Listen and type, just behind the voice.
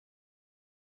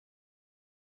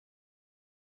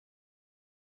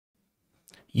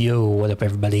Yo, what up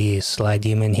everybody,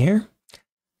 SlyDemon here,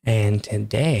 and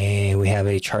today we have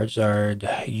a Charizard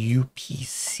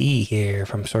UPC here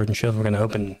from Sword and Shield we're going to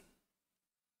open.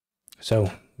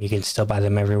 So, you can still buy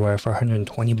them everywhere for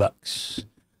 120 bucks.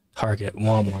 Target,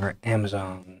 Walmart,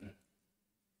 Amazon.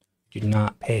 Do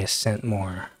not pay a cent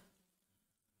more.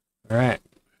 Alright.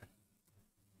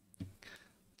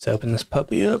 Let's open this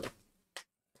puppy up.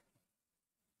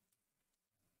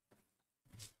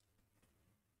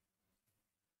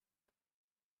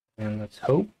 And let's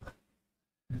hope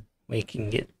we can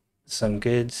get some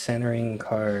good centered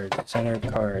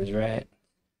cards, right?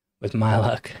 With my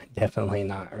luck, definitely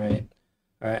not, right?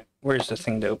 Alright, where's the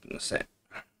thing to open the set?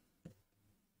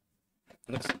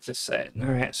 Looks like this side.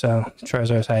 Alright, so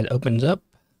Charizard side opens up,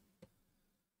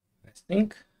 I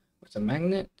think, with a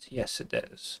magnet. Yes, it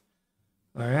does.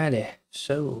 Alrighty,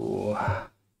 so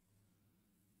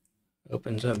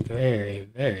opens up very,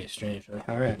 very strangely.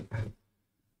 Alright,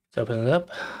 let's open it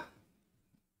up.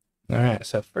 Alright,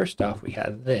 so first off, we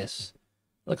got this.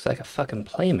 Looks like a fucking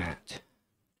playmat.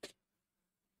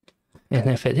 And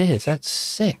if it is, that's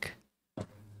sick.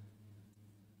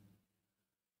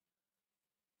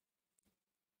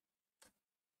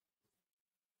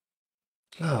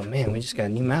 Oh man, we just got a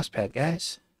new mouse pad,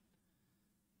 guys.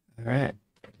 Alright.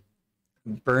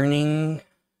 Burning.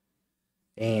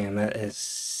 Damn, that is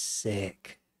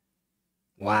sick.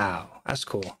 Wow, that's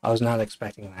cool. I was not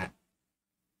expecting that.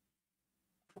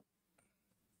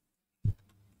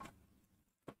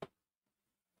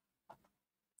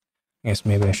 I guess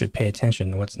maybe I should pay attention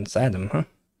to what's inside them, huh?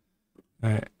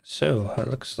 Alright, so it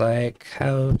looks like,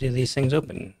 how do these things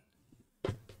open?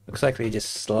 Looks like they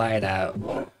just slide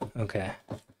out. Okay.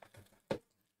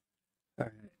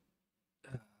 Alright.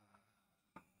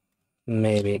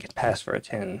 Maybe it could pass for a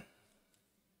 10.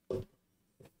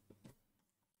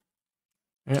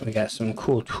 Alright, we got some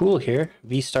cool tool here.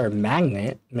 V-Star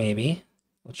magnet, maybe.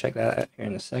 We'll check that out here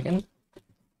in a second.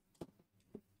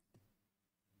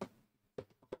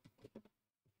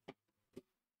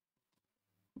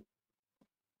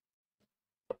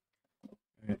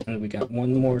 And we got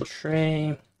one more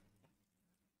tray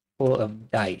full of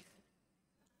dice.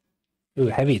 Ooh,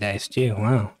 heavy dice too.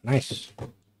 Wow, nice.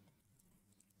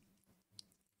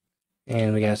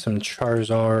 And we got some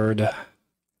Charizard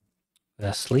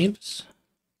sleeves.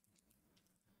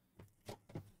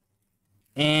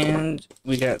 And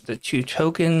we got the 2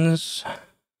 tokens.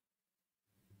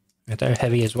 They're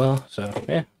heavy as well, so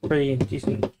yeah, pretty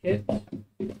decent kit.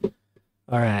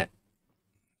 Alright,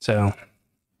 so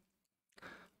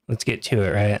let's get to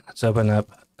it, right? Let's open up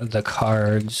the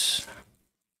cards.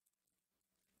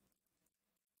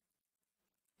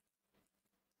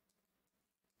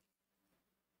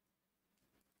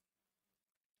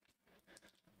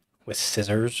 With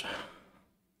scissors.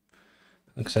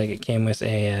 Looks like it came with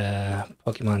a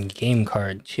Pokemon game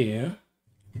card too.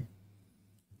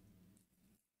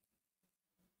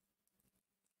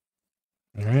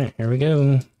 Alright, here we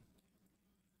go.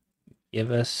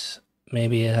 Give us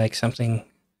maybe like something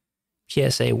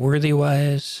PSA worthy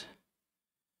wise.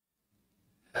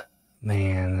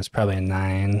 Man, that's probably a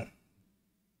 9.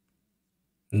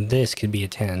 This could be a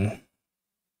 10.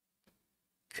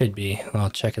 Could be. I'll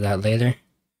check it out later.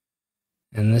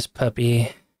 And this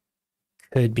puppy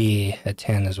could be a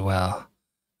 10 as well.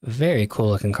 Very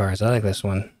cool looking cards. I like this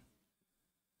one.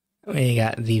 We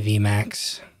got the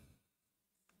vmax.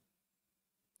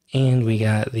 And we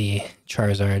got the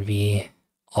Charizard V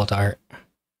alt art.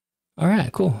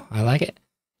 Alright, cool. I like it.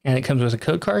 And it comes with a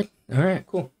code card. Alright,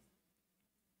 cool.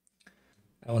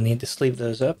 I will need to sleeve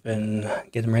those up and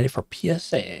get them ready for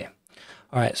PSA.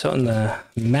 Alright, so on the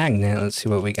magnet, let's see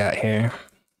what we got here.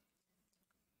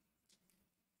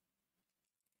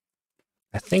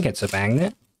 I think it's a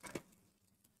magnet.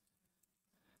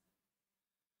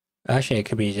 Actually, it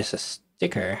could be just a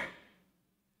sticker.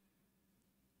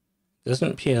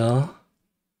 Doesn't peel.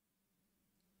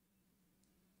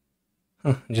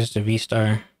 Huh, just a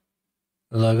V-Star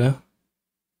logo.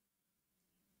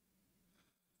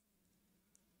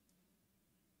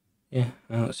 Yeah,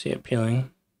 I don't see it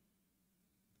peeling.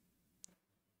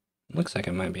 Looks like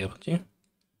it might be able to.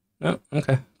 Oh,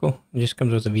 okay, cool. It just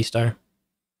comes with a V-Star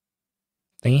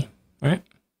thingy. Alright.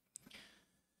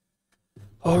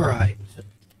 Alright.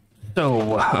 So,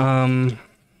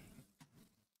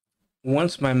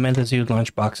 once my MetaZoo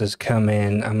launch boxes come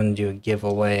in, I'm going to do a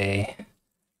giveaway.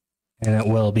 And it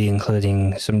will be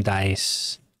including some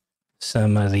dice,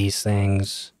 some of these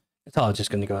things. It's all just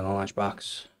going to go in the launch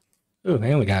box. Ooh,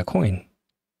 and we got a coin.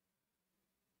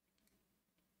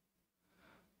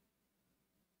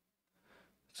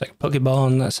 It's like a Pokeball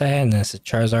on that side, and that's a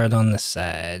Charizard on this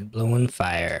side, blowing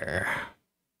fire.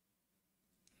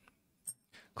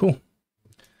 Cool.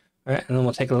 All right, and then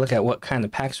we'll take a look at what kind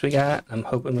of packs we got. I'm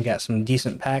hoping we got some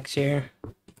decent packs here.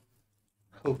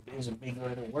 Hope is a big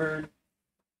little word.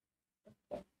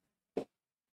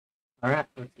 All right,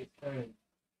 let's get started.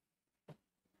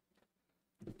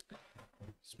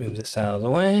 Let's move this out of the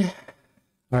way.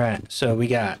 All right, so we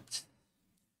got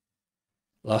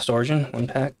Lost Origin,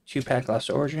 1-pack, 2-pack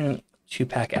Lost Origin,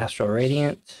 2-pack Astral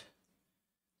Radiant,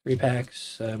 3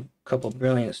 packs, a couple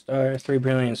Brilliant Stars, 3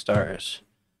 Brilliant Stars.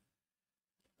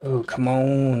 Oh, come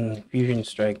on, Fusion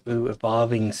Strike, Boo,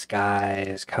 Evolving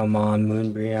Skies, come on,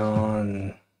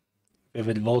 Moonbreon,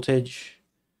 Vivid Voltage,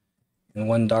 and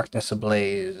 1 Darkness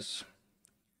Ablaze.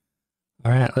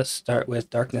 All right, let's start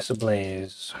with Darkness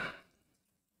Ablaze.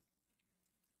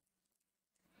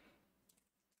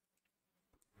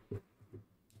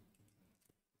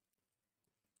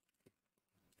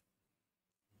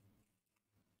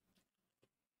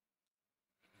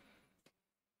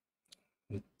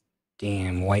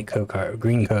 Damn, white code card,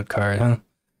 green code card, huh?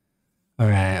 All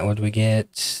right, what do we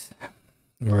get?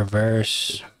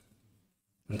 Reverse.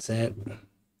 That's it.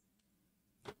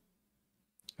 All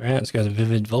right, let's go to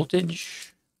Vivid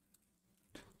Voltage.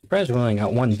 Surprised we only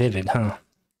got 1 Vivid, huh?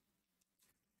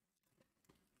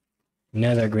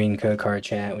 Another green code card,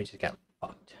 chat. We just got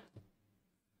fucked.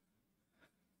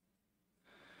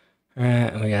 All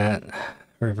right, we got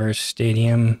Reverse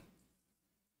Stadium.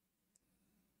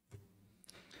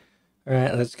 All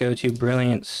right, let's go to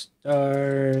Brilliant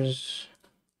Stars.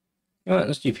 You know what?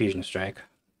 Let's do Fusion Strike.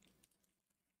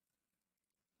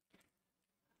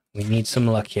 We need some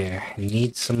luck here. We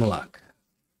need some luck.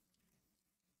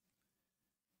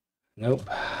 Nope.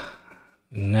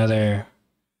 Another.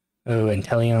 Oh,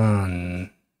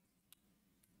 Inteleon.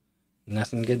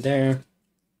 Nothing good there.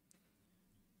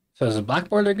 So is the black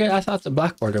border good? I thought the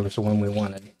black border was the one we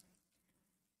wanted.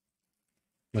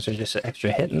 Was there just an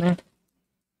extra hit in there?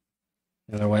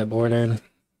 Another white border.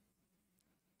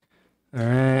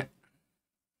 Alright.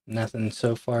 Nothing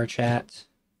so far, chat.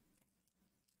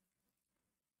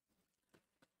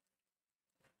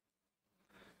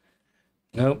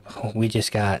 Nope. We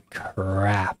just got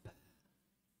crap.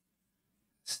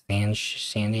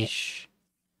 Sandish.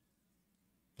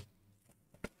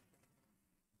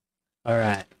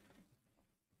 Alright.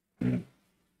 Let's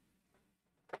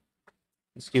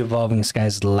do Evolving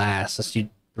Skies last. Let's do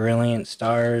Brilliant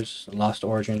Stars, Lost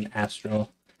Origin,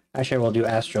 Astral. Actually, we'll do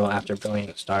Astral after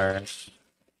Brilliant Stars.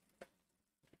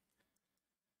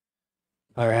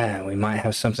 Alright, we might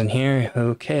have something here.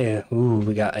 Okay. Ooh,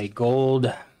 we got a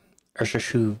gold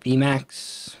Urshifu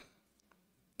VMAX.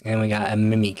 And we got a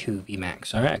Mimikyu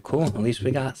VMAX. Alright, cool. At least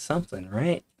we got something,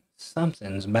 right?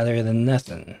 Something's better than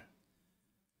nothing.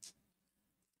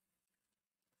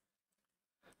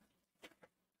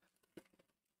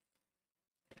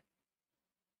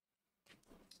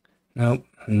 Nope,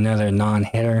 another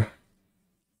non-hitter.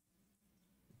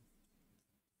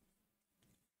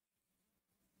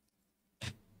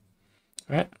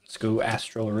 Alright, let's go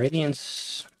Astral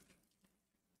Radiance.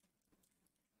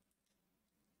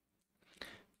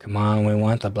 Come on, we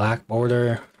want the black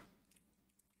border.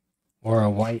 Or a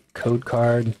white code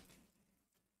card.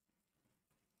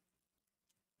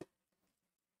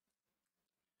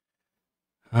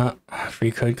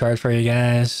 Free code card for you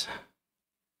guys.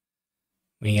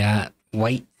 We got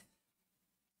white.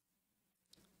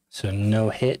 So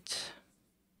no hit.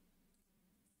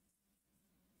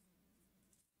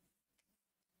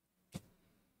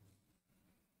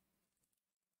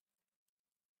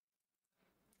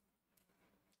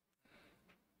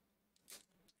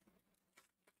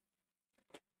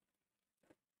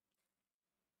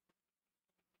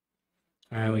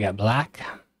 Alright, we got black.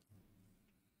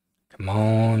 Come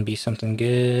on, be something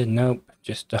good. Nope,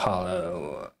 just a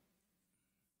hollow.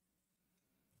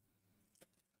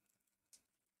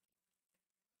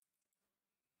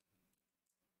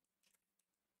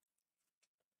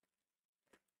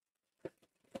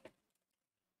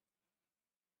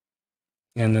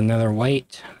 And another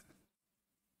white.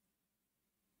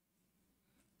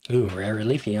 Ooh, rare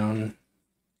Leafeon.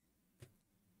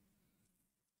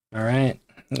 Alright.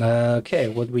 Okay,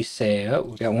 what'd we say? Oh,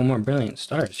 we got 1 more Brilliant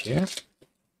Stars here.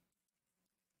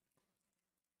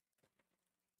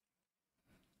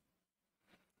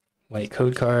 White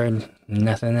code card,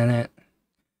 nothing in it.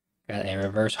 Got a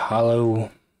reverse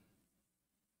hollow.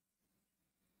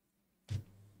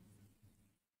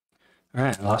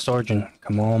 Alright, Lost Origin.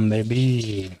 Come on,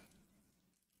 baby.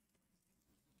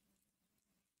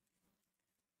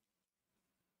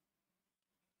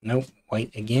 Nope,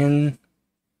 white again.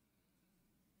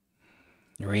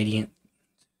 Radiant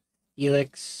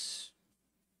Helix.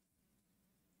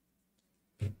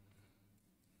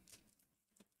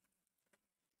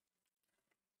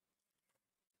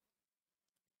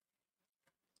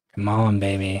 Come on,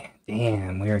 baby.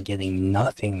 Damn, we are getting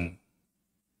nothing.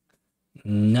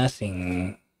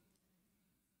 Nothing.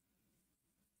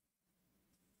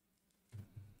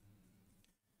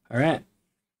 All right.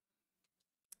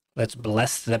 Let's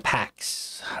bless the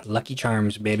packs. Lucky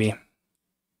Charms, baby.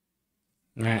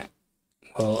 All right.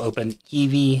 We'll open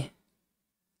Eevee,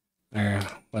 or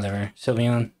whatever,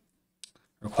 Sylveon,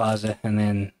 Rayquaza, and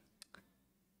then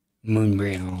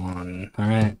Moonbreon. All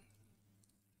right.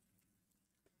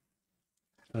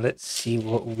 Let's see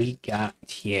what we got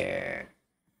here.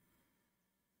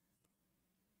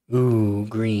 Ooh,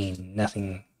 green.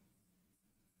 Nothing.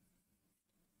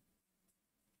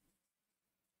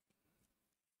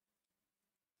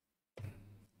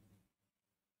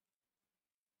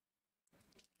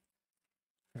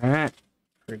 Alright.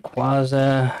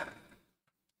 Rayquaza.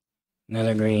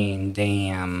 Another green.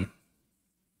 Damn.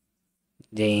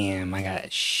 Damn, I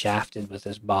got shafted with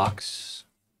this box.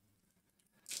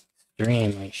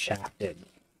 Extremely shafted.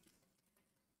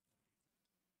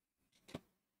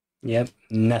 Yep,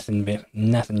 nothing,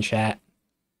 chat.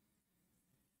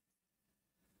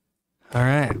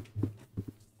 Alright.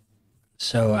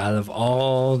 So out of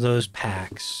all those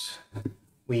packs,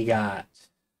 we got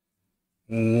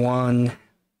one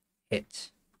hit.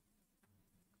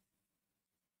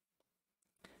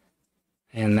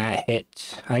 And that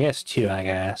hit, I guess two, I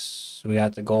guess. We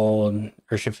got the gold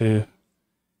Urshifu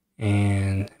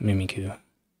and Mimikyu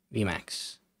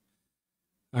VMAX.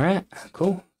 Alright,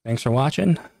 cool. Thanks for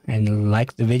watching and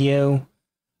like the video.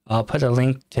 I'll put a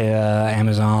link to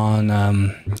Amazon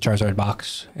Charizard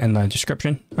box in the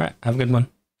description. Alright, have a good one.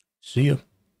 See you.